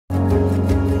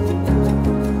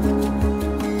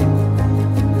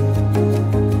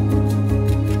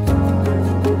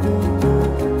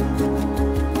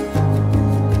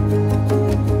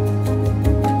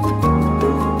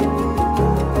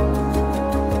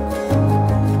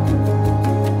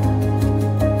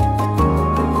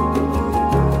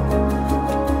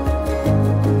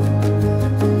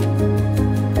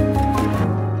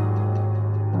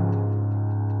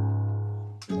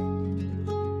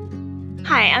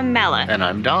I'm Mela. And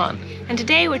I'm Don. And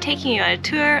today we're taking you on a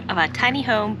tour of our tiny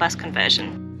home bus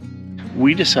conversion.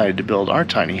 We decided to build our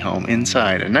tiny home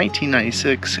inside a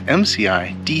 1996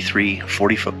 MCI D3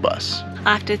 40-foot bus.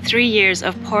 After 3 years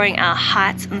of pouring our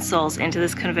hearts and souls into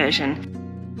this conversion,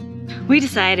 we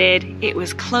decided it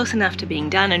was close enough to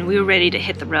being done and we were ready to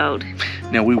hit the road.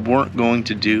 Now, we weren't going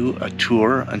to do a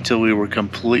tour until we were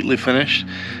completely finished,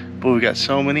 but we got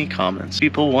so many comments.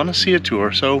 People want to see a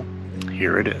tour, so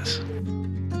here it is.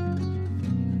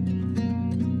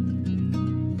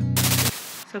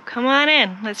 So come on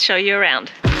in, let's show you around.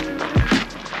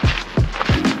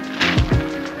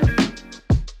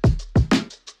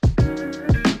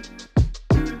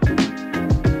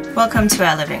 Welcome to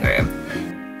our living room.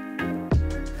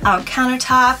 Our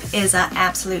countertop is our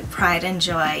absolute pride and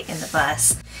joy in the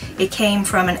bus. It came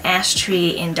from an ash tree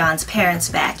in Don's parents'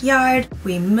 backyard.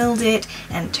 We milled it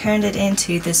and turned it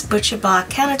into this butcher block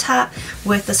countertop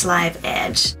with the slide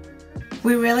edge.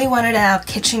 We really wanted our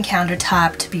kitchen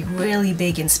countertop to be really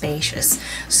big and spacious,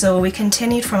 so we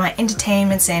continued from our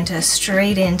entertainment center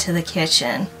straight into the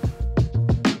kitchen.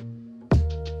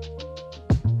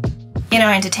 In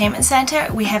our entertainment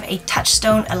center, we have a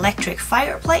touchstone electric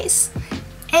fireplace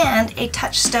and a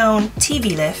touchstone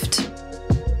TV lift.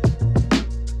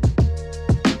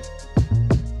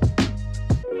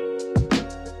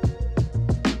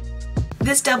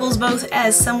 This doubles both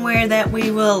as somewhere that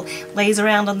we will laze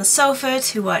around on the sofa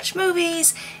to watch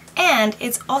movies, and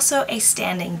it's also a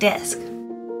standing desk.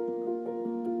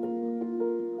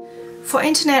 For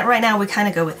internet right now, we kind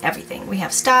of go with everything. We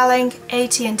have Starlink,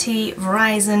 AT&T,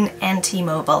 Verizon, and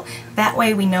T-Mobile. That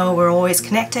way we know we're always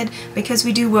connected because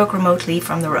we do work remotely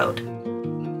from the road.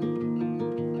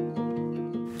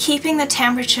 Keeping the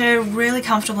temperature really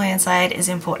comfortably inside is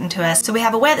important to us, so we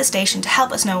have a weather station to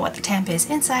help us know what the temp is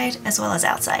inside as well as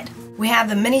outside. We have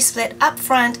the mini split up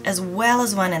front as well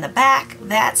as one in the back.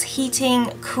 That's heating,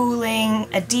 cooling,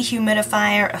 a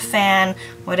dehumidifier, a fan,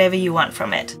 whatever you want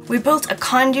from it. We built a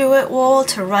conduit wall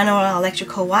to run all our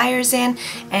electrical wires in,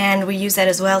 and we use that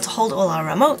as well to hold all our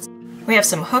remotes. We have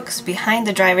some hooks behind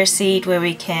the driver's seat where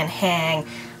we can hang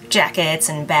jackets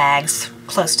and bags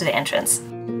close to the entrance.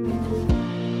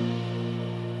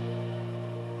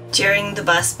 During the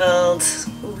bus build,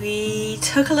 we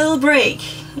took a little break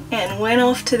and went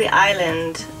off to the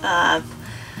island of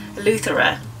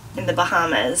Eleuthera in the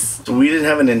Bahamas. So we didn't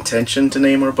have an intention to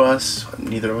name our bus.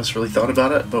 Neither of us really thought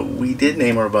about it, but we did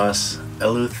name our bus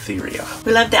Eleutheria.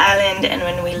 We loved the island, and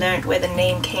when we learned where the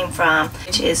name came from,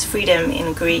 which is freedom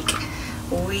in Greek,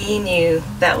 we knew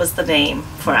that was the name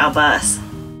for our bus.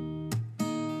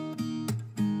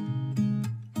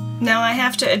 Now I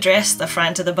have to address the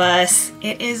front of the bus.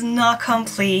 It is not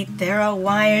complete. There are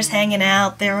wires hanging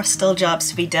out. There are still jobs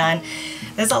to be done.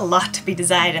 There's a lot to be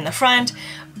designed in the front,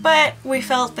 but we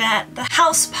felt that the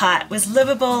house part was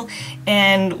livable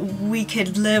and we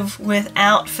could live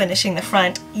without finishing the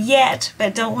front yet.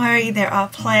 But don't worry, there are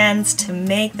plans to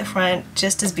make the front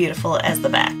just as beautiful as the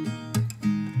back.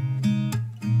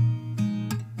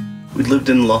 We lived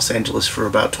in Los Angeles for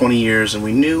about 20 years and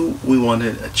we knew we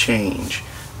wanted a change,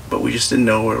 but we just didn't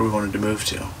know where we wanted to move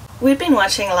to. We'd been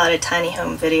watching a lot of tiny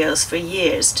home videos for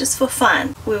years, just for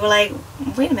fun. We were like,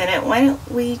 wait a minute, why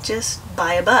don't we just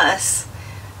buy a bus?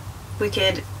 We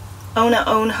could own our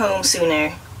own home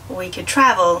sooner. We could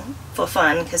travel for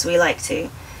fun, because we like to.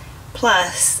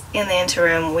 Plus, in the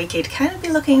interim, we could kind of be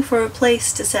looking for a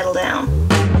place to settle down.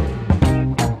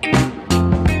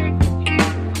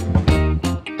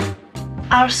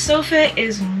 Our sofa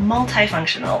is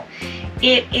multifunctional.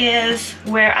 It is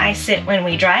where I sit when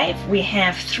we drive. We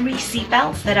have 3 seat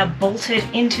belts that are bolted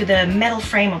into the metal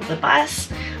frame of the bus.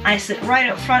 I sit right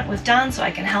up front with Don so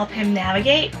I can help him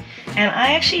navigate. And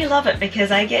I actually love it because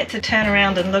I get to turn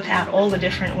around and look out all the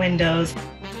different windows.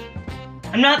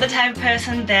 I'm not the type of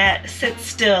person that sits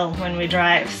still when we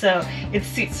drive, so it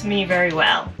suits me very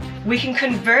well. We can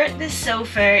convert this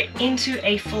sofa into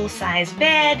a full-size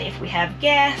bed if we have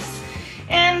guests.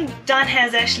 And Don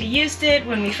has actually used it.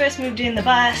 When we first moved in the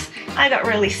bus, I got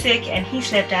really sick and he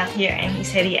slept out here and he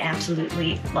said he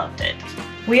absolutely loved it.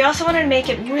 We also wanted to make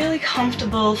it really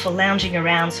comfortable for lounging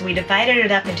around, so we divided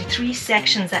it up into 3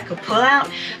 sections that could pull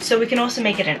out, so we can also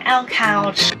make it an L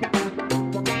couch,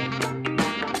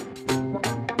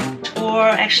 or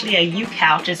actually a U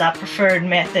couch is our preferred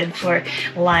method for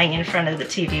lying in front of the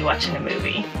TV watching a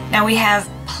movie. Now we have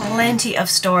plenty of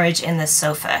storage in this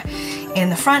sofa. In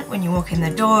the front, when you walk in the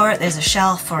door, there's a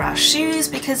shelf for our shoes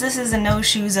because this is a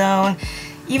no-shoe zone.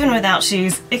 Even without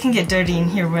shoes, it can get dirty in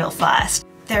here real fast.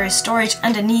 There is storage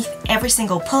underneath every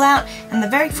single pullout, and the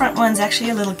very front one's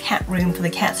actually a little cat room for the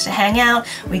cats to hang out.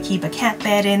 We keep a cat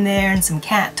bed in there and some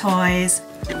cat toys.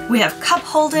 We have cup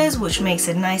holders, which makes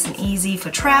it nice and easy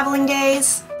for traveling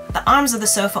days. The arms of the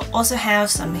sofa also have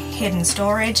some hidden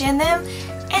storage in them.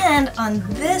 And on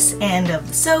this end of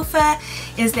the sofa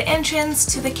is the entrance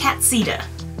to the cat seater.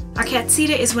 Our cat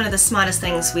seater is one of the smartest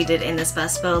things we did in this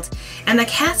bus build, and the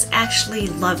cats actually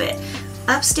love it.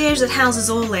 Upstairs it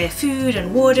houses all their food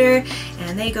and water,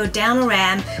 and they go down a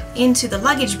ramp into the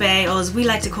luggage bay, or as we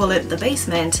like to call it, the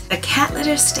basement. The cat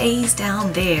litter stays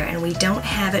down there and we don't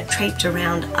have it draped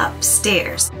around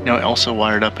upstairs. Now I also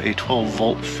wired up a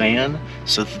 12-volt fan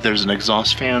so that there's an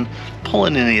exhaust fan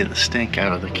pulling any of the stink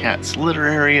out of the cat's litter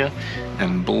area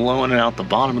and blowing it out the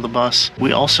bottom of the bus.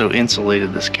 We also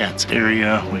insulated this cat's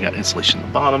area. We got insulation at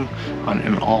the bottom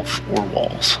on all 4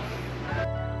 walls.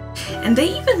 And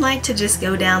they even like to just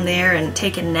go down there and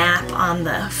take a nap on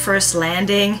the first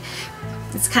landing.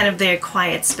 It's kind of their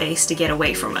quiet space to get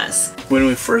away from us. When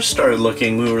we first started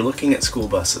looking, we were looking at school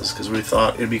buses because we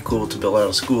thought it'd be cool to build out a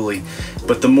Skoolie.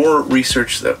 But the more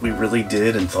research that we really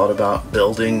did and thought about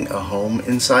building a home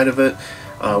inside of it,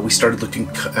 we started looking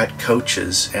at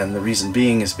coaches, and the reason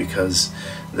being is because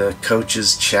the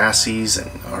coach's chassis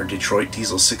and our Detroit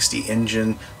Diesel 60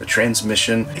 engine, the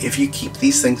transmission, if you keep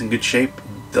these things in good shape,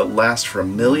 they'll last for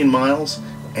 1,000,000 miles,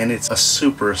 and it's a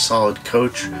super solid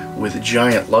coach with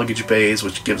giant luggage bays,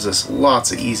 which gives us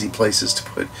lots of easy places to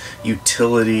put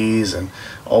utilities and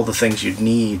all the things you'd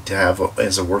need to have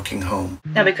as a working home.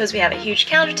 Now, because we have a huge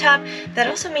countertop, that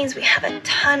also means we have a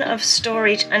ton of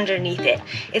storage underneath it.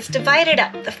 It's divided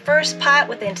up. The first part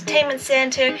with the entertainment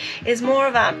center is more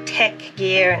of our tech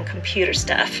gear and computer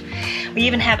stuff. We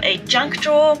even have a junk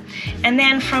drawer, and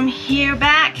then from here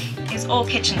back is all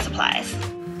kitchen supplies.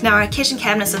 Now, our kitchen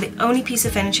cabinets are the only piece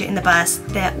of furniture in the bus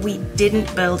that we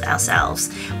didn't build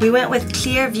ourselves. We went with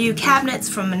clear view cabinets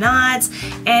from Menards,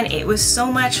 and it was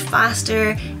so much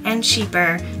faster and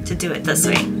cheaper to do it this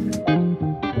way.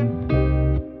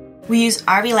 We use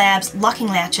RV Labs locking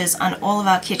latches on all of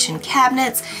our kitchen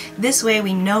cabinets. This way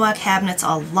we know our cabinets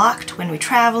are locked when we're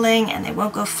traveling and they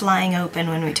won't go flying open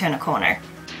when we turn a corner.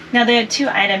 Now, there are 2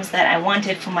 items that I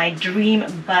wanted for my dream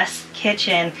bus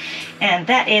kitchen, and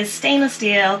that is stainless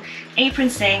steel, apron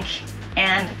sink,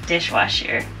 and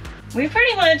dishwasher. We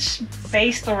pretty much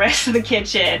based the rest of the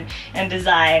kitchen and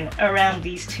design around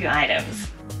these 2 items.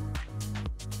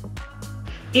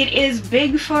 It is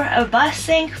big for a bus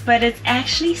sink, but it's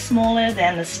actually smaller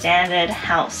than the standard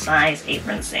house-size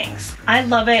apron sinks. I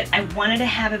love it. I wanted to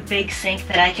have a big sink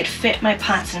that I could fit my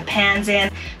pots and pans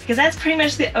in, because that's pretty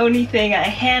much the only thing I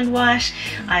hand wash.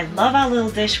 I love our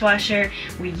little dishwasher.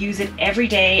 We use it every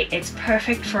day. It's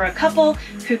perfect for a couple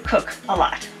who cook a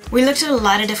lot. We looked at a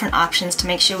lot of different options to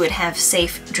make sure we'd have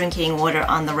safe drinking water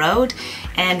on the road,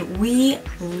 and we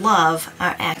love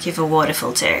our Activa water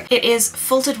filter. It is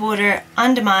filtered water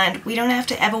on demand. We don't have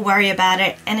to ever worry about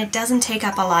it, and it doesn't take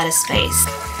up a lot of space.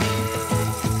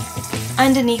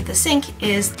 Underneath the sink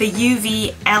is the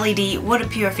UV LED water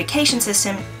purification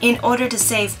system. In order to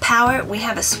save power, we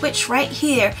have a switch right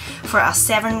here for our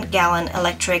 7-gallon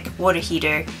electric water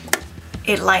heater.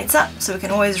 It lights up, so we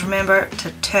can always remember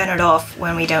to turn it off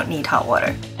when we don't need hot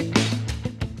water.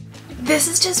 This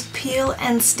is just peel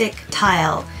and stick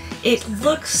tile. It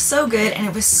looks so good and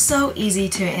it was so easy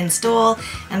to install,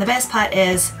 and the best part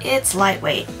is it's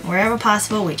lightweight. Wherever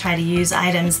possible, we try to use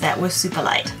items that were super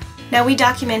light. Now, we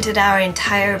documented our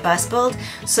entire bus build,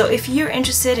 so if you're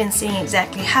interested in seeing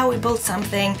exactly how we built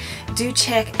something, do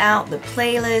check out the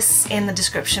playlists in the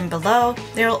description below.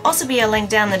 There will also be a link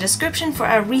down in the description for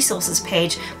our resources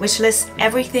page, which lists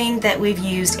everything that we've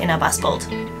used in our bus build.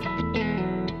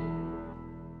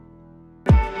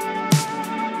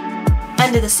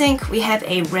 Under the sink, we have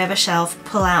a Rev-A-Shelf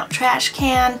pull-out trash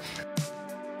can,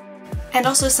 and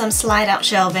also some slide-out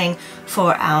shelving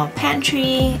for our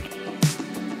pantry,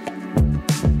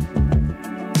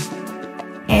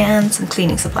 and some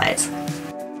cleaning supplies.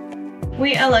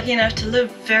 We are lucky enough to live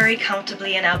very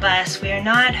comfortably in our bus. We are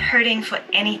not hurting for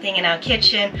anything in our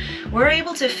kitchen. We're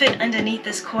able to fit underneath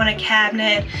this corner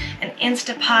cabinet an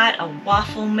Instapot, a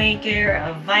waffle maker,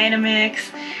 a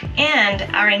Vitamix, and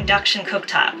our induction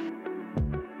cooktop.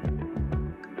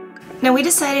 Now, we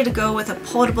decided to go with a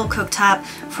portable cooktop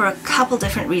for a couple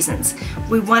different reasons.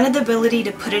 We wanted the ability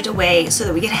to put it away so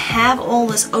that we could have all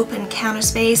this open counter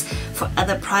space for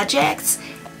other projects.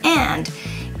 And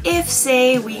if,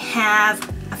 say, we have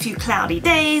a few cloudy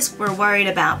days, we're worried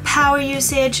about power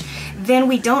usage, then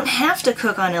we don't have to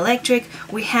cook on electric.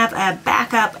 We have a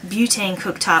backup butane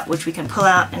cooktop which we can pull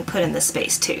out and put in this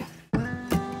space too.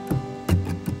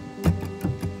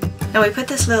 Now we put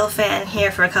this little fan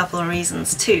here for a couple of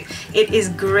reasons too. It is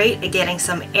great at getting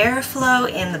some airflow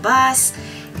in the bus,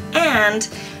 and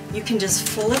you can just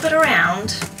flip it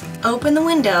around, open the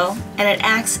window, and it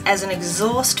acts as an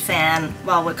exhaust fan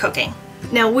while we're cooking.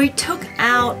 Now we took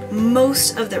out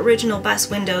most of the original bus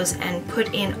windows and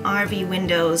put in RV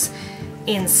windows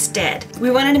instead.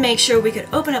 We wanted to make sure we could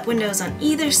open up windows on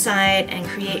either side and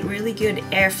create really good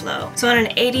airflow. So on an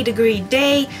 80-degree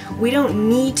day, we don't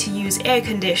need to use air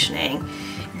conditioning.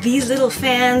 These little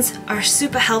fans are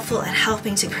super helpful at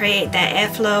helping to create that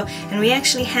airflow, and we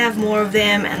actually have more of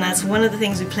them, and that's one of the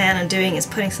things we plan on doing, is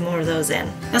putting some more of those in.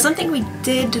 Now something we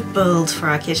did build for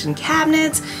our kitchen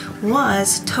cabinets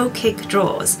was toe kick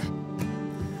drawers.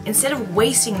 Instead of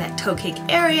wasting that toe kick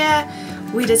area,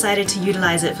 we decided to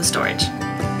utilize it for storage.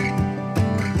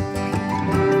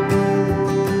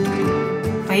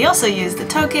 We also used the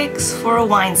toe kicks for a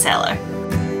wine cellar.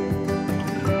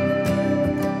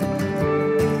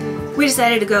 We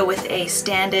decided to go with a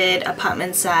standard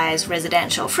apartment-sized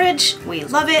residential fridge. We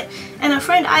love it, and our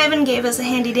friend Ivan gave us a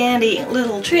handy-dandy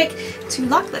little trick to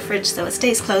lock the fridge so it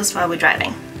stays closed while we're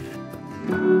driving.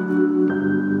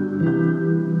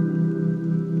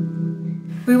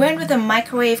 We went with a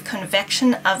microwave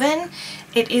convection oven.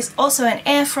 It is also an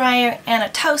air fryer and a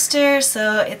toaster,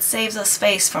 so it saves us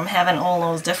space from having all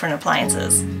those different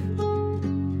appliances.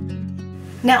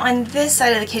 Now on this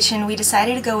side of the kitchen, we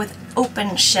decided to go with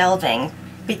open shelving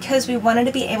because we wanted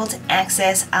to be able to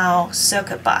access our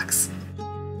circuit box.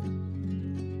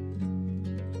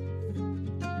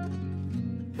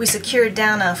 We secured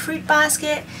down our fruit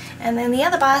basket, and then the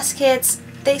other baskets,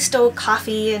 they store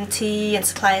coffee and tea and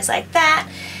supplies like that,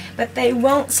 but they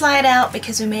won't slide out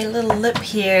because we made a little lip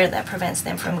here that prevents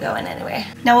them from going anywhere.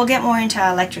 Now we'll get more into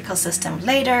our electrical system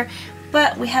later,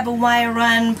 but we have a wire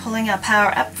run pulling our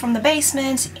power up from the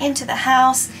basement into the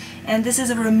house, and this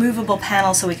is a removable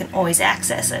panel so we can always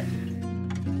access it.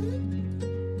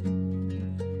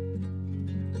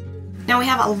 Now we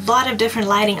have a lot of different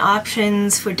lighting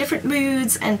options for different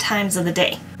moods and times of the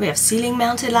day. We have ceiling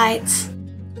mounted lights,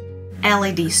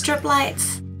 LED strip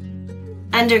lights,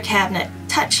 under cabinet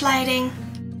touch lighting,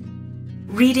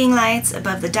 reading lights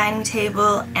above the dining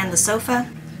table and the sofa,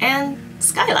 and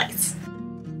skylights.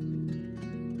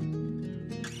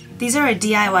 These are a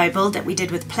DIY build that we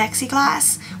did with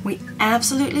plexiglass. We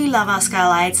absolutely love our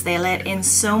skylights. They let in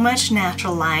so much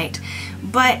natural light,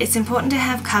 but it's important to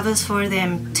have covers for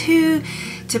them too,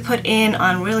 to put in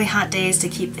on really hot days to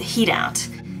keep the heat out.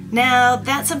 Now,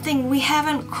 that's something we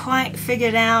haven't quite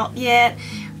figured out yet.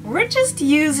 We're just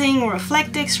using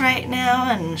Reflectix right now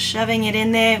and shoving it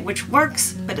in there, which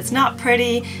works, but it's not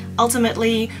pretty.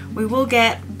 Ultimately, we will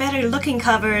get better looking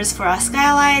covers for our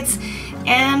skylights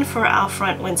and for our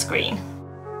front windscreen.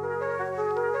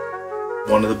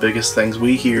 One of the biggest things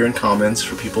we hear in comments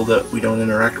from people that we don't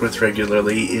interact with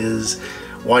regularly is,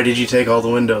 why did you take all the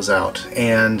windows out?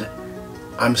 And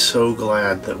I'm so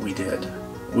glad that we did.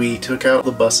 We took out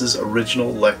the bus's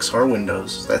original Lexar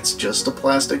windows, that's just a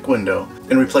plastic window,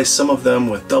 and replaced some of them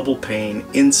with double pane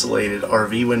insulated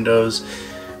RV windows.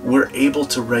 We're able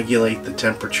to regulate the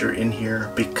temperature in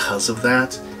here because of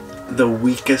that. The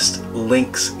weakest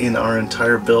links in our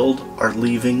entire build are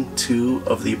leaving 2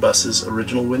 of the bus's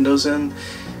original windows in,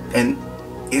 and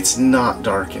it's not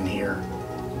dark in here.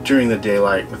 During the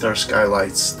daylight with our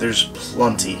skylights, there's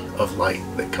plenty of light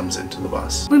that comes into the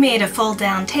bus. We made a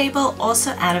fold-down table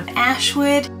also out of ash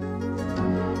wood.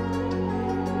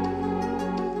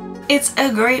 It's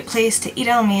a great place to eat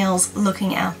our meals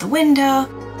looking out the window.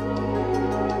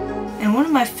 And one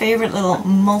of my favorite little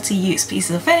multi-use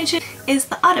pieces of furniture is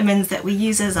the ottomans that we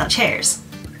use as our chairs.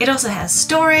 It also has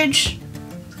storage,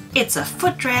 it's a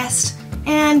footrest,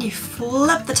 and you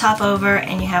flip the top over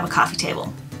and you have a coffee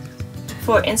table.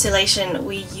 For insulation,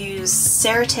 we use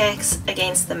Ceratex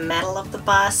against the metal of the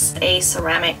bus, a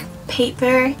ceramic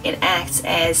paper. It acts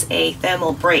as a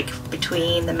thermal break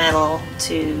between the metal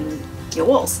to your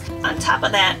walls. On top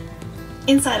of that,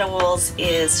 inside the walls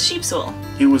is sheep's wool.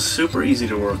 It was super easy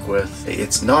to work with.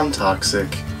 It's non-toxic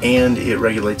and it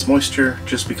regulates moisture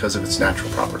just because of its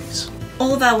natural properties.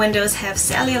 All of our windows have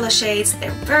cellular shades. They're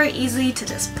very easy to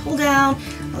just pull down,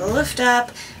 lift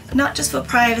up, not just for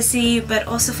privacy, but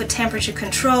also for temperature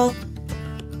control.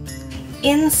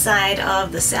 Inside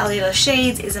of the cellular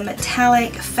shades is a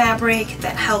metallic fabric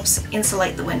that helps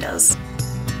insulate the windows.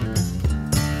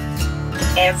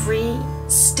 Every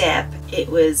step, it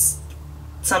was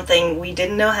something we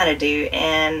didn't know how to do,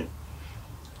 and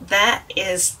that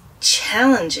is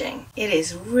challenging. It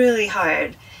is really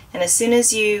hard, and as soon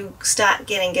as you start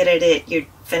getting good at it, you're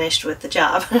finished with the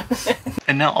job.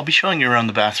 And now I'll be showing you around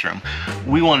the bathroom.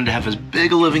 We wanted to have as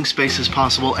big a living space as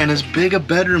possible and as big a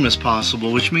bedroom as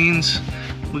possible, which means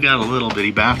we got a little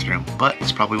bitty bathroom, but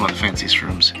it's probably one of the fanciest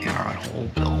rooms in our whole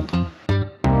build.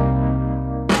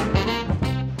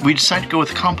 We decided to go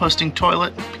with a composting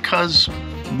toilet because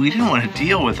we didn't want to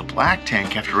deal with a black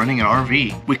tank after running an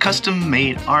RV. We custom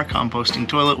made our composting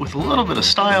toilet with a little bit of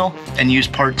style and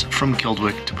used parts from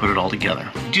Kildwick to put it all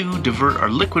together. We do divert our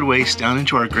liquid waste down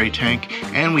into our gray tank,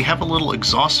 and we have a little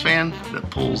exhaust fan that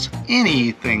pulls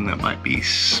anything that might be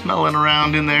smelling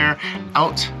around in there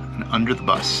out and under the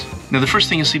bus. Now the first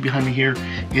thing you'll see behind me here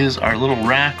is our little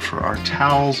rack for our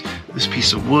towels. This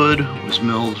piece of wood was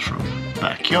milled from the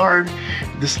backyard.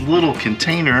 This little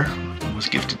container was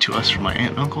gifted to us from my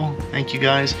aunt and uncle. Thank you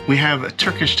guys. We have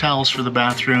Turkish towels for the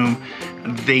bathroom.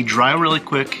 They dry really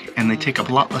quick and they take up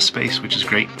a lot less space, which is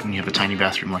great when you have a tiny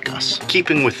bathroom like us.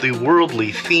 Keeping with the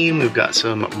worldly theme, we've got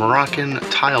some Moroccan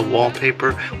tile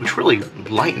wallpaper, which really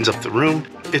lightens up the room.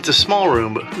 It's a small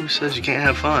room, but who says you can't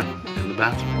have fun in the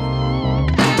bathroom?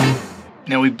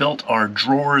 Now we built our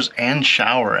drawers and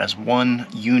shower as one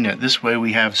unit. This way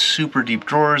we have super deep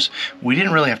drawers. We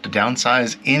didn't really have to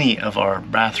downsize any of our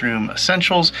bathroom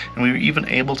essentials, and we were even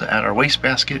able to add our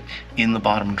wastebasket in the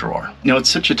bottom drawer. Now it's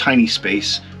such a tiny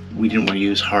space, we didn't want to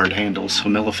use hard handles, so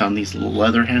Mela found these little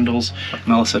leather handles. Like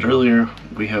Mela said earlier,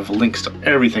 we have links to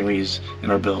everything we use in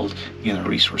our build in our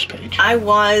resource page. I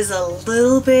was a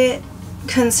little bit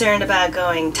concerned about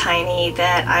going tiny,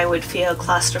 that I would feel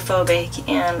claustrophobic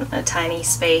in a tiny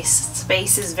space.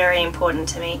 Space is very important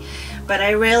to me, but I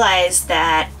realized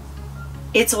that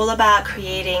it's all about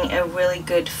creating a really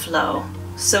good flow.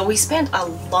 So we spent a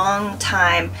long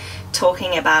time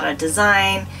talking about our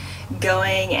design,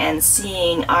 going and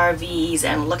seeing RVs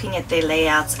and looking at their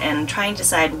layouts and trying to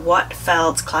decide what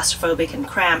felt claustrophobic and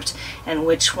cramped and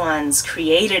which ones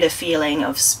created a feeling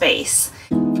of space.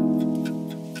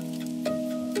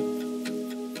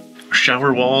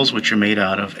 Shower walls, which are made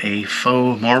out of a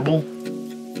faux marble,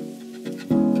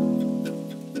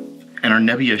 and our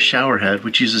Nebia shower head,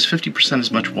 which uses 50%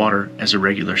 as much water as a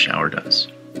regular shower does.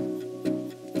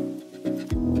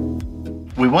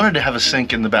 We wanted to have a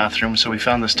sink in the bathroom, so we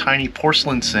found this tiny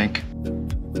porcelain sink.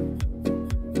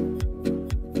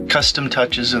 Custom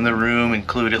touches in the room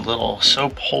include a little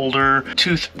soap holder,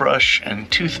 toothbrush,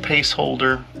 and toothpaste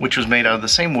holder, which was made out of the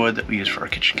same wood that we use for our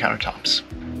kitchen countertops.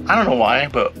 I don't know why,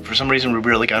 but for some reason we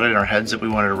really got it in our heads that we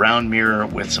wanted a round mirror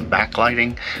with some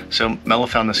backlighting. So Mela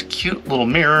found this cute little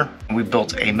mirror, and we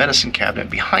built a medicine cabinet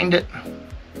behind it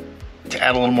to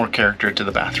add a little more character to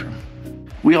the bathroom.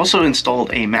 We also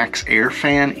installed a Max Air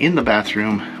fan in the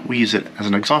bathroom. We use it as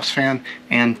an exhaust fan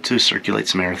and to circulate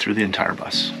some air through the entire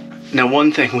bus. Now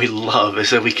one thing we love is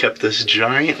that we kept this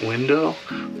giant window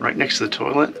right next to the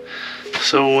toilet.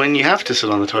 So when you have to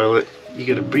sit on the toilet, you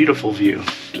get a beautiful view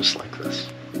just like this.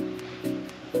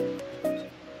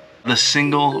 The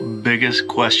single biggest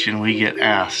question we get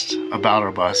asked about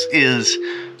our bus is,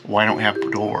 why don't we have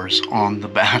doors on the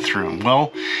bathroom?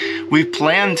 Well, we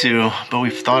planned to, but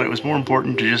we thought it was more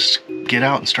important to just get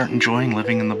out and start enjoying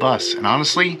living in the bus. And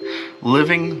honestly,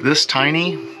 living this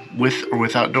tiny, with or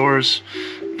without doors,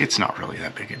 it's not really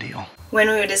that big a deal. When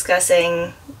we were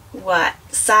discussing what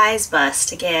size bus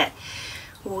to get,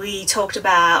 we talked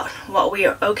about what we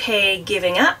are okay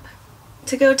giving up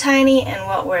to go tiny and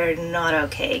what we're not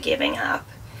okay giving up.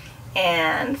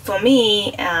 And for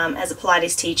me, as a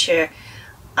Pilates teacher,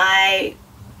 I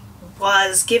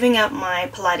was giving up my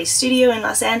Pilates studio in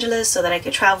Los Angeles so that I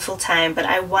could travel full time, but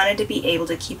I wanted to be able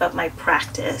to keep up my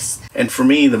practice. And for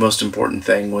me, the most important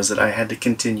thing was that I had to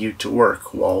continue to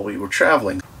work while we were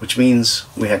traveling, which means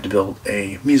we had to build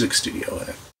a music studio in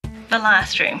it. The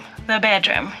last room, the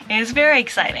bedroom, is very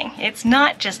exciting. It's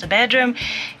not just a bedroom,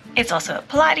 it's also a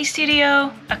Pilates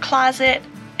studio, a closet,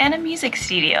 and a music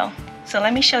studio. So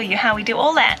let me show you how we do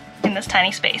all that in this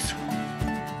tiny space.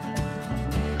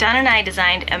 Don and I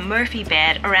designed a Murphy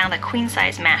bed around a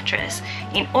queen-size mattress.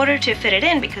 In order to fit it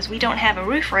in, because we don't have a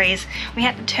roof raise, we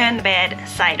had to turn the bed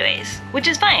sideways, which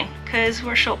is fine, because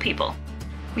we're short people.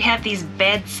 We have these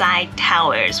bedside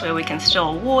towers where we can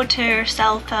store water,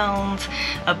 cell phones,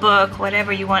 a book,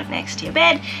 whatever you want next to your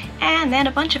bed, and then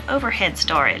a bunch of overhead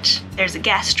storage. There's a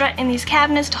gas strut in these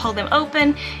cabinets to hold them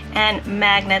open and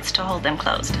magnets to hold them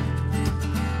closed.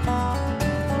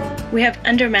 We have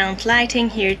undermount lighting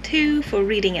here too for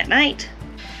reading at night,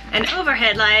 and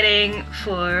overhead lighting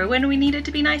for when we need it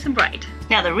to be nice and bright.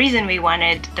 Now the reason we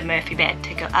wanted the Murphy bed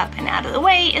to go up and out of the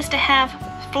way is to have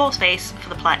floor space for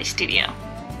the Pilates studio.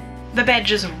 The bed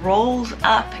just rolls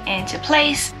up into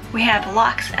place. We have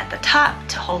locks at the top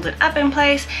to hold it up in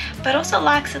place, but also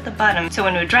locks at the bottom. So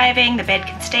when we're driving, the bed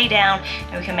can stay down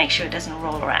and we can make sure it doesn't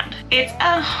roll around. It's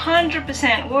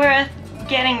 100% worth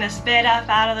getting this bed up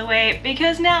out of the way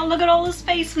because now look at all the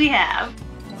space we have.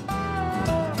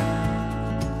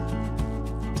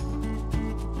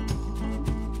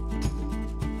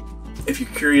 If you're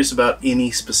curious about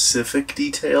any specific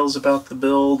details about the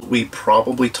build, we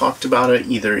probably talked about it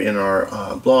either in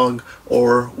our blog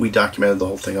or we documented the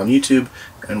whole thing on YouTube,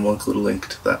 and we'll include a link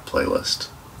to that playlist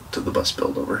to the bus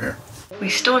build over here. We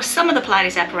store some of the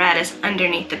Pilates apparatus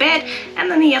underneath the bed, and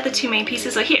then the other two main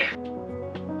pieces are here.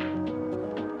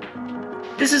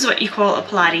 This is what you call a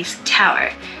Pilates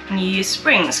tower, and you use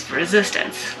springs for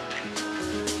resistance.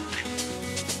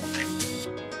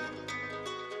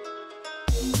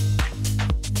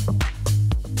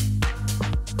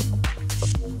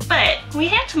 But we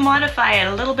had to modify it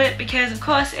a little bit because of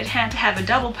course it had to have a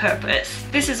double purpose.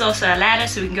 This is also a ladder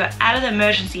so we can go out of the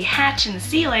emergency hatch in the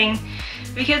ceiling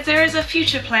because there is a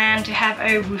future plan to have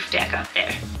a roof deck up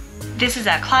there. This is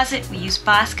our closet. We use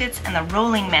baskets and the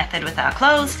rolling method with our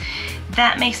clothes.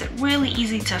 That makes it really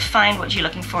easy to find what you're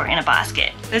looking for in a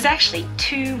basket. There's actually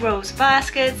 2 rows of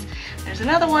baskets. There's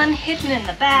another one hidden in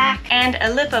the back and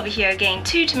a lip over here again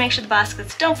too to make sure the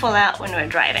baskets don't fall out when we're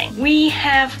driving. We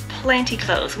have plenty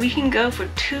clothes. We can go for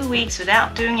 2 weeks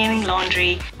without doing any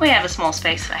laundry. We have a small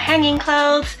space for hanging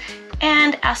clothes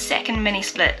and our second mini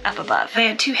split up above.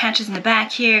 There are 2 hatches in the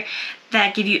back here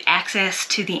that give you access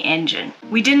to the engine.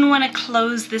 We didn't want to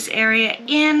close this area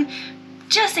in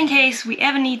just in case we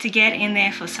ever need to get in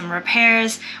there for some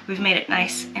repairs. We've made it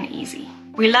nice and easy.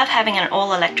 We love having an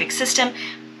all-electric system,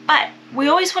 but we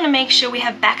always want to make sure we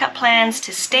have backup plans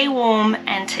to stay warm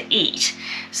and to eat.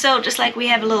 So just like we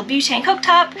have a little butane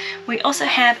cooktop, we also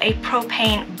have a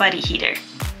propane buddy heater,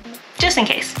 just in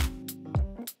case.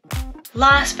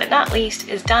 Last but not least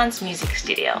is Don's music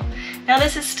studio. Now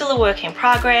this is still a work in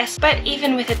progress, but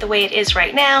even with it the way it is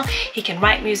right now, he can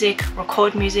write music,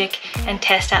 record music, and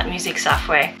test out music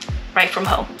software right from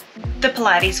home. The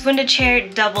Pilates Wunder chair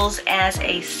doubles as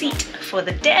a seat for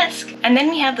the desk, and then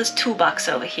we have this toolbox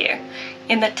over here.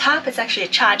 In the top it's actually a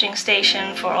charging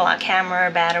station for all our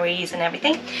camera, batteries, and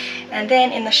everything. And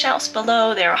then in the shelves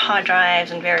below there are hard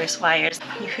drives and various wires.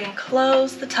 You can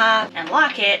close the top and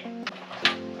lock it,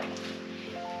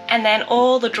 and then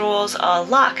all the drawers are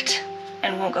locked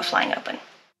and won't go flying open.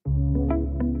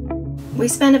 We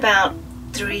spent about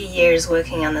 3 years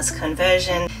working on this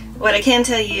conversion. What I can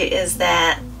tell you is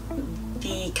that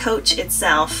the coach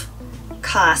itself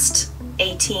cost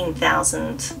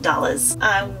 $18,000.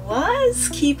 I was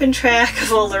keeping track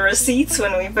of all the receipts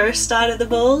when we first started the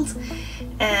build,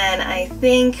 and I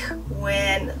think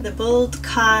when the build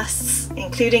costs,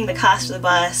 including the cost of the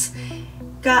bus,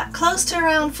 got close to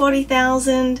around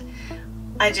 $40,000,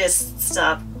 I just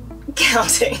stopped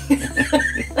counting.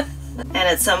 And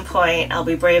at some point I'll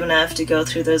be brave enough to go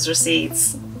through those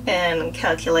receipts and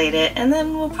calculate it, and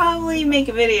then we'll probably make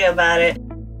a video about it.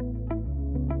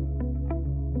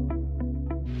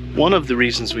 One of the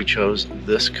reasons we chose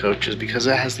this coach is because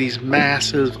it has these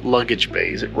massive luggage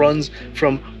bays. It runs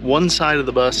from one side of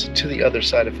the bus to the other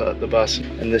side of the bus.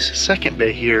 And this second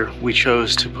bay here, we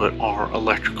chose to put our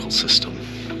electrical system.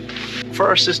 For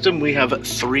our system, we have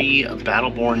 3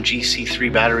 Battleborn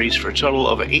GC3 batteries for a total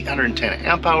of 810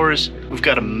 amp hours. We've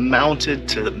got them mounted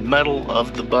to the metal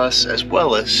of the bus as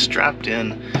well as strapped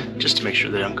in just to make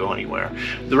sure they don't go anywhere.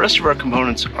 The rest of our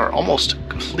components are almost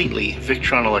completely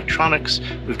Victron electronics.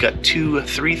 We've got 2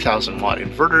 3,000 watt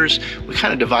inverters. We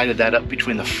kind of divided that up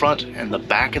between the front and the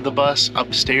back of the bus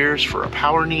upstairs for our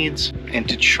power needs. And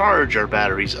to charge our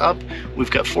batteries up,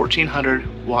 we've got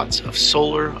 1,400 watts of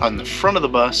solar on the front of the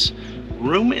bus,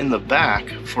 room in the back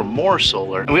for more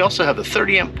solar, and we also have a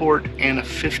 30 amp port and a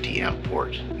 50 amp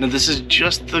port. Now this is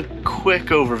just the quick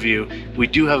overview. We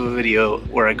do have a video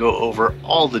where I go over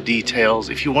all the details.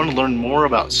 If you want to learn more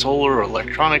about solar or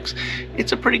electronics,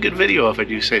 it's a pretty good video if I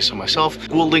do say so myself.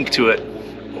 We'll link to it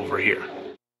over here.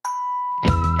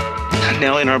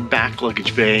 Now in our back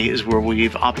luggage bay is where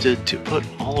we've opted to put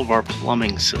all of our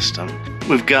plumbing system.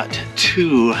 We've got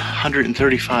 2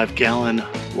 135 gallon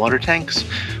water tanks,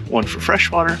 one for fresh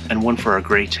water and one for our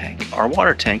gray tank. Our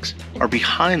water tanks are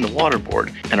behind the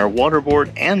waterboard, and our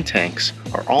waterboard and tanks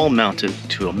are all mounted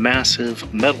to a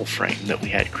massive metal frame that we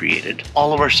had created.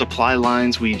 All of our supply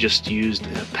lines, we just used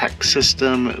a PEX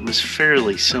system. It was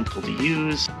fairly simple to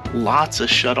use. Lots of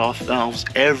shut-off valves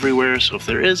everywhere, so if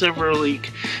there is ever a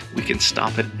leak, we can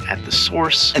stop it at the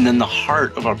source. And then the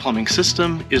heart of our plumbing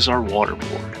system is our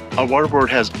waterboard. Our waterboard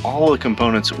has all the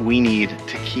components we need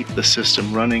to keep the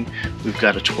system running. We've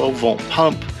got a 12-volt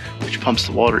pump, we which pumps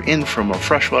the water in from a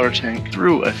freshwater tank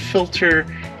through a filter,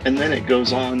 and then it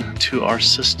goes on to our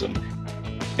system.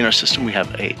 In our system we have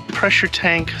a pressure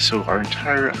tank, so our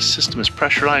entire system is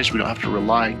pressurized. We don't have to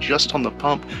rely just on the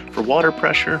pump for water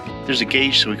pressure. There's a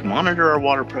gauge so we can monitor our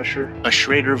water pressure, a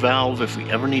Schrader valve if we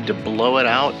ever need to blow it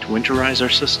out to winterize our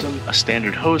system, a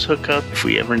standard hose hookup if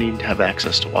we ever need to have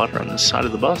access to water on this side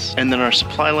of the bus, and then our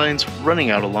supply lines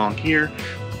running out along here,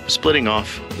 splitting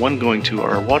off, one going to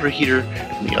our water heater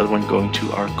and the other one going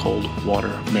to our cold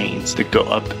water mains that go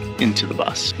up into the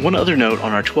bus. One other note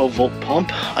on our 12-volt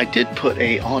pump, I did put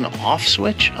a on-off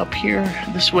switch up here.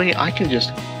 This way I can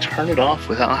just turn it off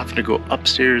without having to go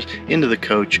upstairs into the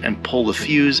coach and pull the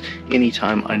fuse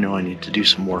anytime I know I need to do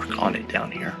some work on it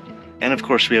down here. And of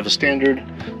course we have a standard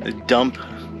dump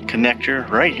connector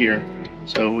right here,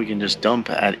 so we can just dump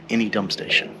at any dump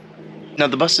station. Now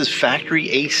the bus's factory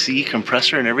AC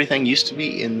compressor and everything used to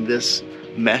be in this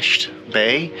meshed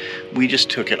bay. We just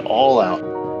took it all out.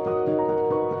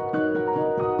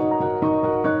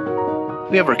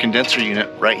 We have our condenser unit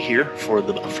right here for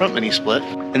the front mini split.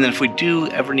 And then if we do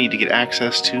ever need to get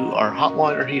access to our hot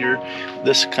water heater,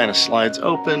 this kind of slides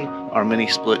open, our mini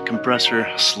split compressor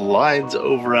slides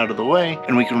over out of the way,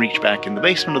 and we can reach back in the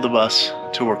basement of the bus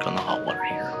to work on the hot water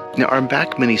heater. Now our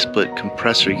back mini split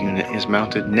compressor unit is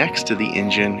mounted next to the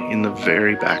engine in the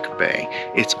very back bay.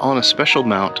 It's on a special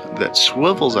mount that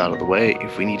swivels out of the way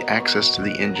if we need access to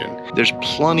the engine. There's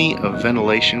plenty of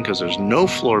ventilation because there's no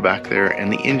floor back there,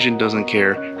 and the engine doesn't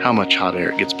care how much hot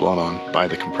air gets blown on by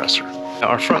the compressor. Now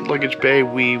our front luggage bay,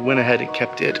 we went ahead and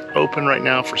kept it open right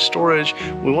now for storage.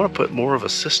 We want to put more of a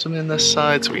system in this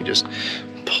side, so we just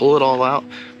pull it all out.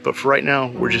 But for right now,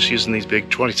 we're just using these big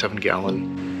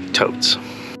 27-gallon totes.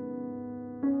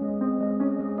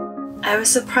 I was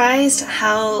surprised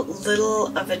how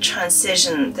little of a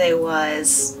transition there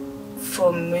was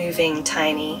for moving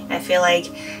Tiny. I feel like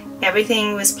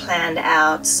everything was planned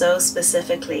out so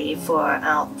specifically for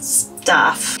our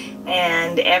stuff,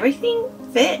 and everything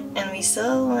fit, and we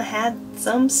still had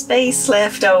some space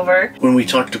left over. When we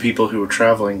talk to people who are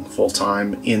traveling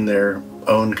full-time in their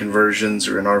own conversions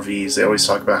or in RVs, they always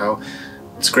talk about how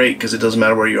it's great because it doesn't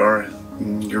matter where you are,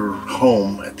 you're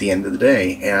home at the end of the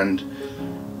day. And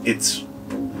it's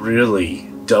really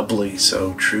doubly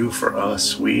so true for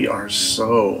us. We are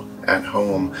so at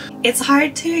home. It's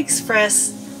hard to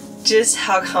express just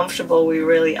how comfortable we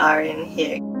really are in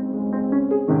here.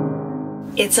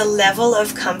 It's a level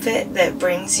of comfort that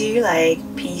brings you like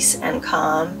peace and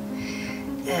calm,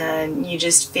 and you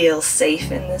just feel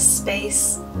safe in this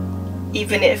space.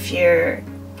 Even if you're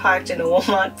parked in a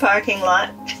Walmart parking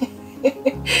lot,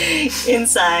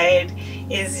 inside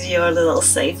is your little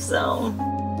safe zone.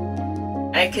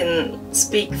 I can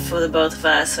speak for the both of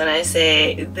us when I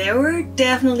say there were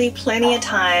definitely plenty of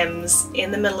times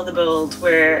in the middle of the build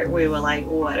where we were like,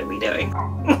 what are we doing?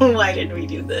 Why did we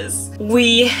do this?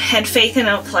 We had faith in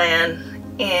our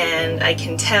plan, and I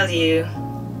can tell you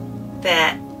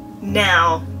that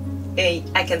now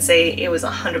I can say it was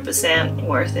 100%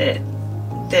 worth it.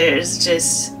 There's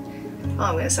just, oh,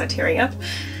 I'm gonna start tearing up.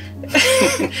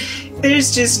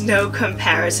 There's just no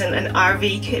comparison. An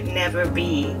RV could never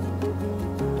be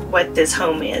what this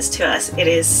home is to us. It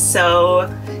is so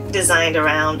designed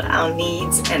around our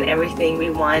needs and everything we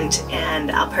want and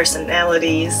our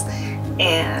personalities,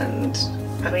 and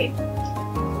I mean,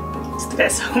 it's the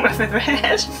best home I've ever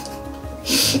had.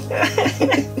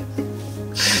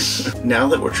 Now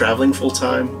that we're traveling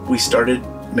full-time, we started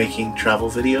making travel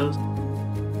videos,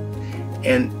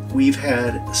 and we've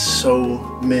had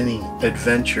so many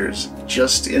adventures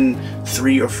just in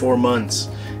 3 or 4 months.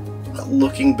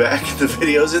 Looking back at the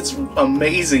videos, it's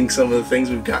amazing some of the things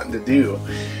we've gotten to do.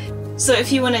 So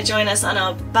if you want to join us on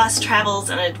our bus travels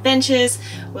and adventures,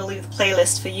 we'll leave the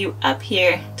playlist for you up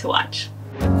here to watch.